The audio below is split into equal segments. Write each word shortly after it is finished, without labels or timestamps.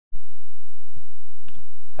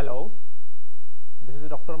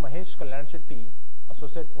Dr. Mahesh Kalyanshetti,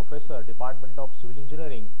 Associate Professor, Department of Civil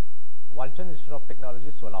Engineering, Walchand Institute of Technology,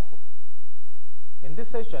 Solapur. In this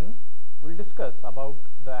session, we will discuss about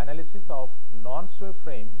the analysis of non-sway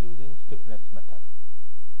frame using stiffness method.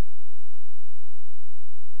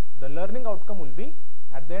 The learning outcome will be,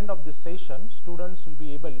 at the end of this session, students will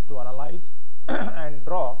be able to analyze and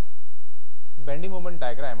draw bending moment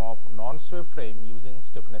diagram of non-sway frame using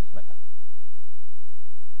stiffness method.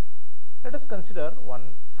 Let us consider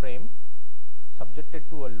one frame subjected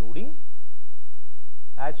to a loading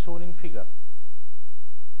as shown in figure.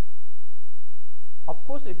 Of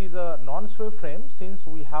course, it is a non-sway frame since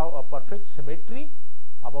we have a perfect symmetry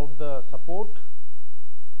about the support,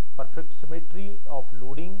 perfect symmetry of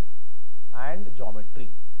loading and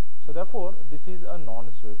geometry. So, therefore, this is a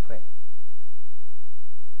non-sway frame.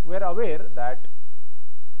 We are aware that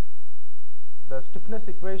the stiffness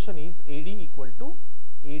equation is AD equal to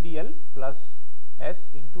ADL plus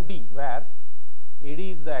S into D, where AD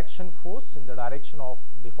is the action force in the direction of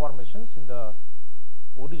deformations in the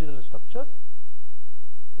original structure.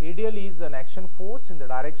 ADL is an action force in the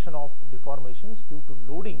direction of deformations due to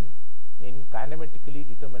loading in kinematically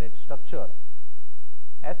determinate structure.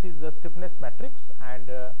 S is the stiffness matrix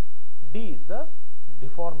and D is the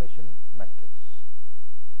deformation matrix.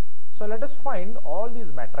 So, let us find all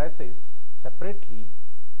these matrices separately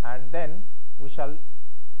and then we shall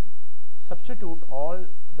substitute all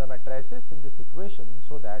the matrices in this equation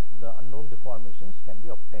so that the unknown deformations can be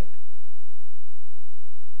obtained.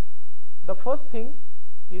 The first thing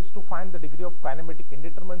is to find the degree of kinematic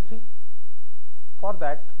indeterminacy. For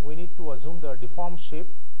that, we need to assume the deformed shape.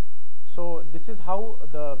 So, this is how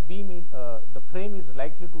the the frame is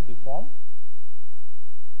likely to deform.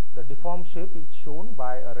 The deformed shape is shown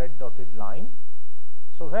by a red dotted line.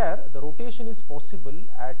 So, where the rotation is possible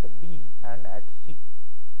at B and at C.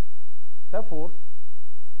 Therefore,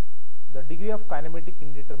 the degree of kinematic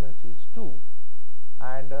indeterminacy is 2,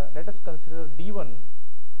 and let us consider D1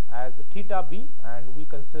 as theta B, and we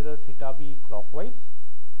consider theta B clockwise,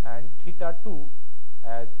 and theta 2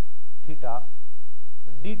 as theta,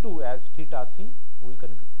 D2 as theta C, we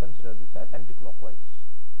can consider this as anti-clockwise.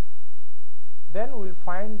 Then we will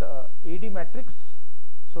find AD matrix.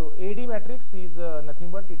 So, AD matrix is nothing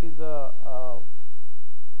but it is a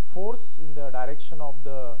force in the direction of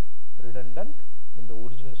the redundant in the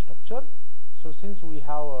original structure. So, since we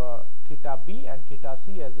have theta B and theta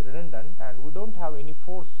C as redundant and we do not have any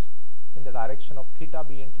force in the direction of theta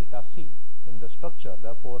B and theta C in the structure,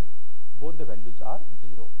 therefore, both the values are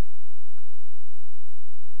 0.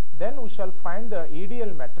 Then we shall find the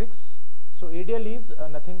ADL matrix. So, ADL is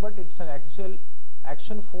nothing but it is an axial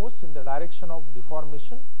action force in the direction of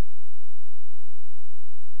deformation,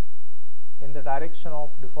 in the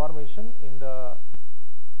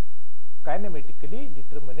kinematically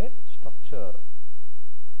determinate structure.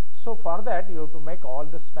 So, for that you have to make all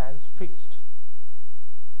the spans fixed,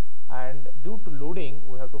 and due to loading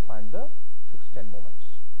we have to find the fixed end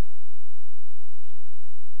moments.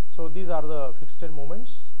 So, these are the fixed end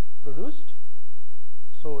moments produced.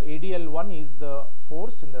 So, ADL1 is the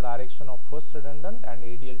force in the direction of first redundant and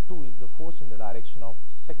ADL2 is the force in the direction of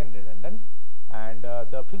second redundant, and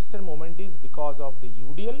the fixed end moment is because of the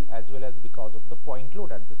UDL as well as because of the point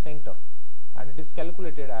load at the center, and it is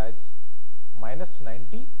calculated as minus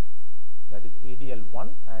 90, that is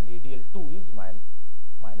ADL1, and ADL2 is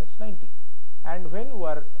minus 90. And when we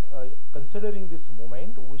are considering this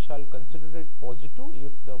moment, we shall consider it positive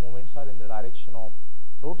if the moments are in the direction of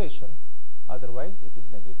rotation, otherwise it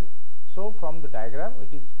is negative. So, from the diagram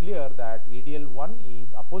it is clear that ADL1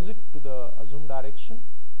 is opposite to the assumed direction,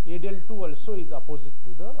 ADL2 also is opposite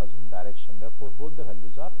to the assumed direction, therefore, both the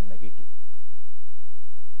values are negative.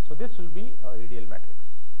 So, this will be ADL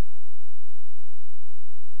matrix.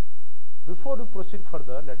 Before we proceed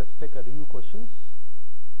further, let us take a review questions.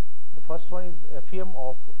 The first one is FEM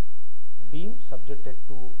of beam subjected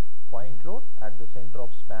to point load at the center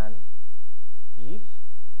of span is,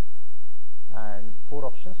 and 4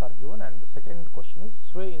 options are given, and the second question is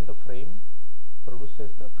sway in the frame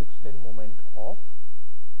produces the fixed end moment of,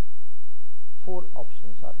 4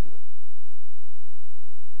 options are given.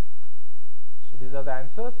 So, these are the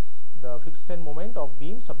answers. The fixed end moment of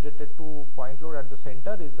beam subjected to point load at the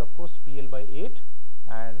center is of course PL by 8,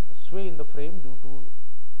 and sway in the frame due to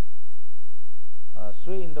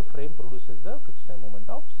sway in the frame produces the fixed end moment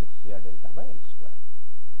of 6 CR delta by L square.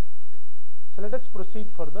 So, let us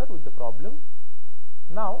proceed further with the problem.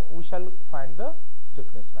 Now, we shall find the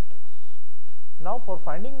stiffness matrix. Now, for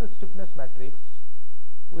finding the stiffness matrix,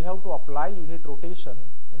 we have to apply unit rotation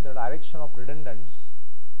in the direction of redundants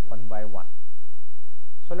one by one.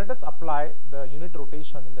 So let us apply the unit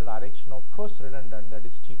rotation in the direction of first redundant, that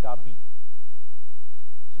is theta b.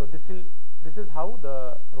 So this is how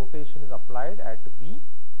the rotation is applied at b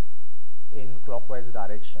in clockwise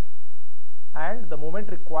direction, and the moment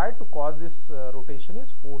required to cause this rotation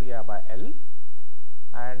is 4a by L,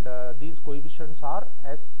 and these coefficients are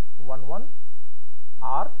S11.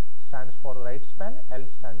 R stands for right span, L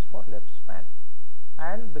stands for left span,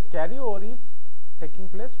 and the carryover is taking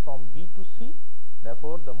place from B to C.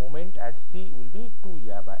 Therefore, the moment at C will be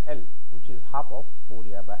 2a by L, which is half of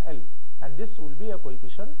 4a by L, and this will be a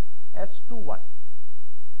coefficient S21.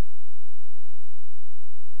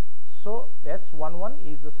 So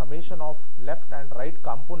S11 is the summation of left and right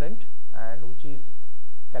component, and which is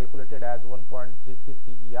calculated as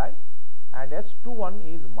 1.333 EI, and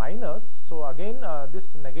S21 is minus. So again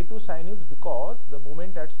this negative sign is because the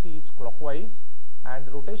moment at C is clockwise and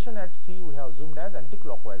the rotation at C we have zoomed as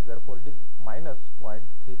anti-clockwise, therefore it is minus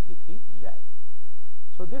 0.333 EI.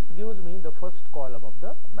 So this gives me the first column of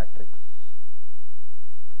the matrix.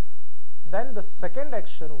 Then the second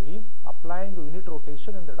action is applying a unit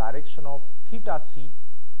rotation in the direction of theta C.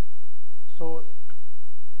 So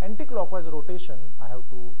anti-clockwise rotation I have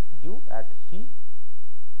to give at C.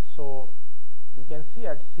 So you can see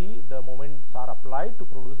at C the moments are applied to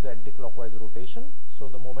produce the anti-clockwise rotation. So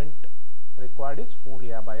the moment required is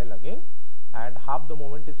 4a by L again, and half the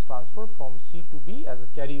moment is transferred from C to B as a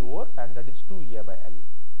carryover, and that is 2a by L.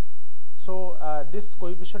 So this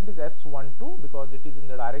coefficient is S12 because it is in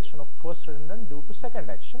the direction of first redundant due to second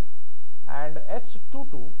action, and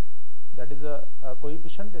S22, that is a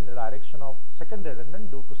coefficient in the direction of second redundant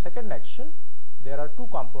due to second action. There are two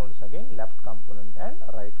components again, left component and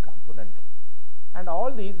right component, and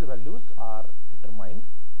all these values are determined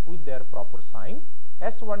with their proper sign.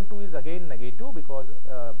 S12 is again negative because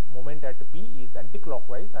moment at B is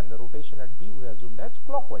anti-clockwise and the rotation at B we have zoomed as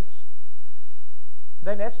clockwise.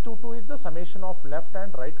 Then S22 is the summation of left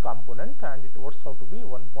and right component, and it works out to be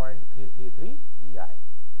 1.333 EI.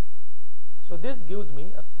 So this gives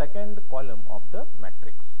me a second column of the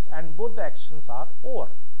matrix, and both the actions are over.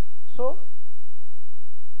 So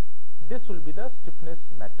this will be the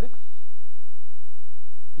stiffness matrix,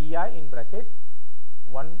 EI in bracket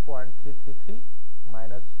 1.333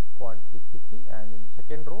 minus 0.333, and in the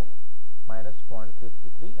second row minus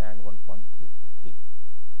 0.333 and 1.333.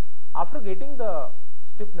 After getting the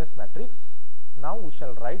stiffness matrix, now we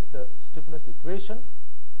shall write the stiffness equation,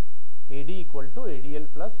 AD equal to ADL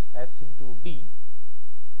plus S into D.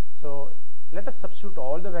 So let us substitute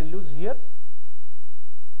all the values here.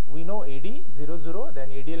 We know AD 0 0,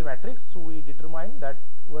 then ADL matrix, so we determine that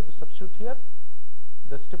we have to substitute here.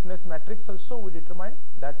 The stiffness matrix also we determine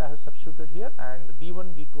that I have substituted here, and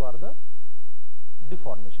D1 D2 are the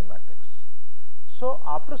deformation matrix. So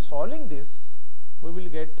after solving this, we will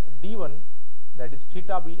get D1, that is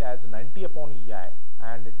theta B, as 90 upon EI,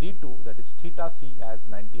 and D2, that is theta C, as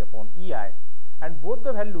 90 upon EI, and both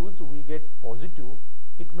the values we get positive.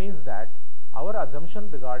 It means that our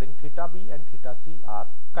assumption regarding theta B and theta C are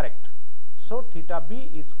correct. So theta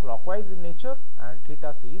B is clockwise in nature and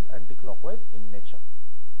theta C is anti-clockwise in nature.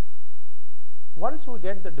 Once we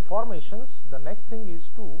get the deformations, the next thing is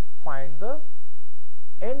to find the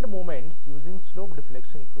end moments using slope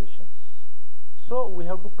deflection equations. So we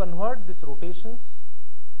have to convert these rotations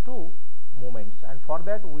to moments, and for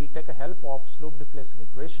that we take a help of slope deflection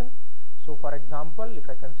equation. So for example, if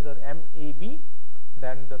I consider MAB,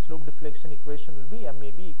 then the slope deflection equation will be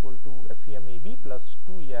MAB equal to FEMAB plus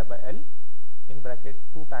 2EI by L in bracket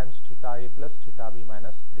 2 times theta A plus theta B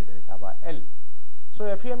minus 3 delta by L. So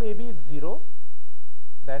FEMAB is 0,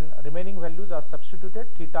 then remaining values are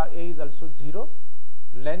substituted. Theta A is also 0,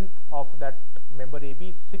 length of that member AB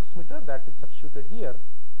is 6 meter, that is substituted here,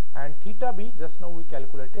 and theta B just now we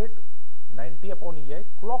calculated 90 upon EI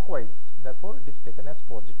clockwise, therefore it is taken as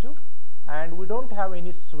positive, and we don't have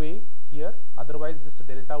any sway here, otherwise this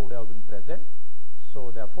delta would have been present,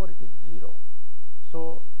 so therefore it is 0.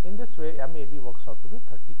 So in this way MAB works out to be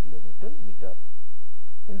 30 kilonewton meter.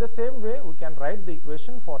 In the same way we can write the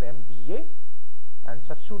equation for MBA and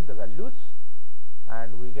substitute the values,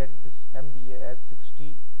 and we get this MBA as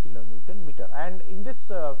 60 kilonewton meter. And in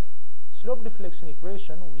this slope deflection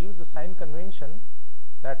equation we use the sign convention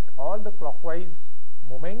that all the clockwise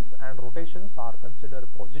moments and rotations are considered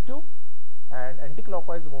positive and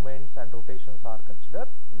anti-clockwise moments and rotations are considered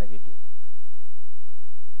negative.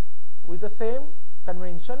 With the same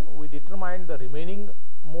convention we determine the remaining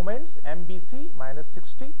moments, MBC minus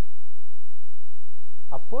 60.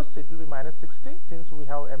 Of course it will be minus 60 since we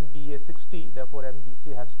have MBA 60, therefore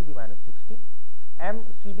MBC has to be minus 60.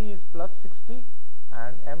 MCB is plus 60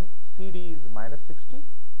 and MCD is minus 60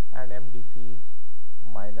 and MDC is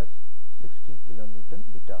minus 60 kilonewton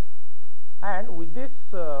meter. And with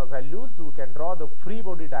these values we can draw the free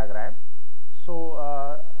body diagram. So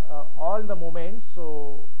all the moments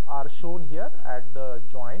are shown here at the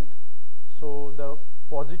joint. So the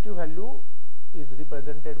positive value is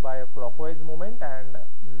represented by a clockwise moment and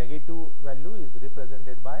negative value is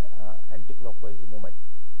represented by anti-clockwise moment.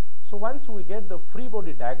 So once we get the free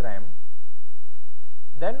body diagram,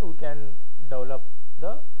 then we can develop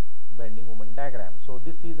the bending moment diagram. So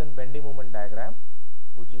this is a bending moment diagram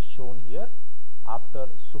which is shown here after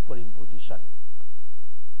superimposition.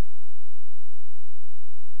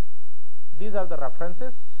 These are the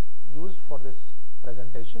references used for this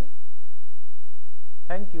presentation.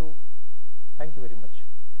 Thank you very much.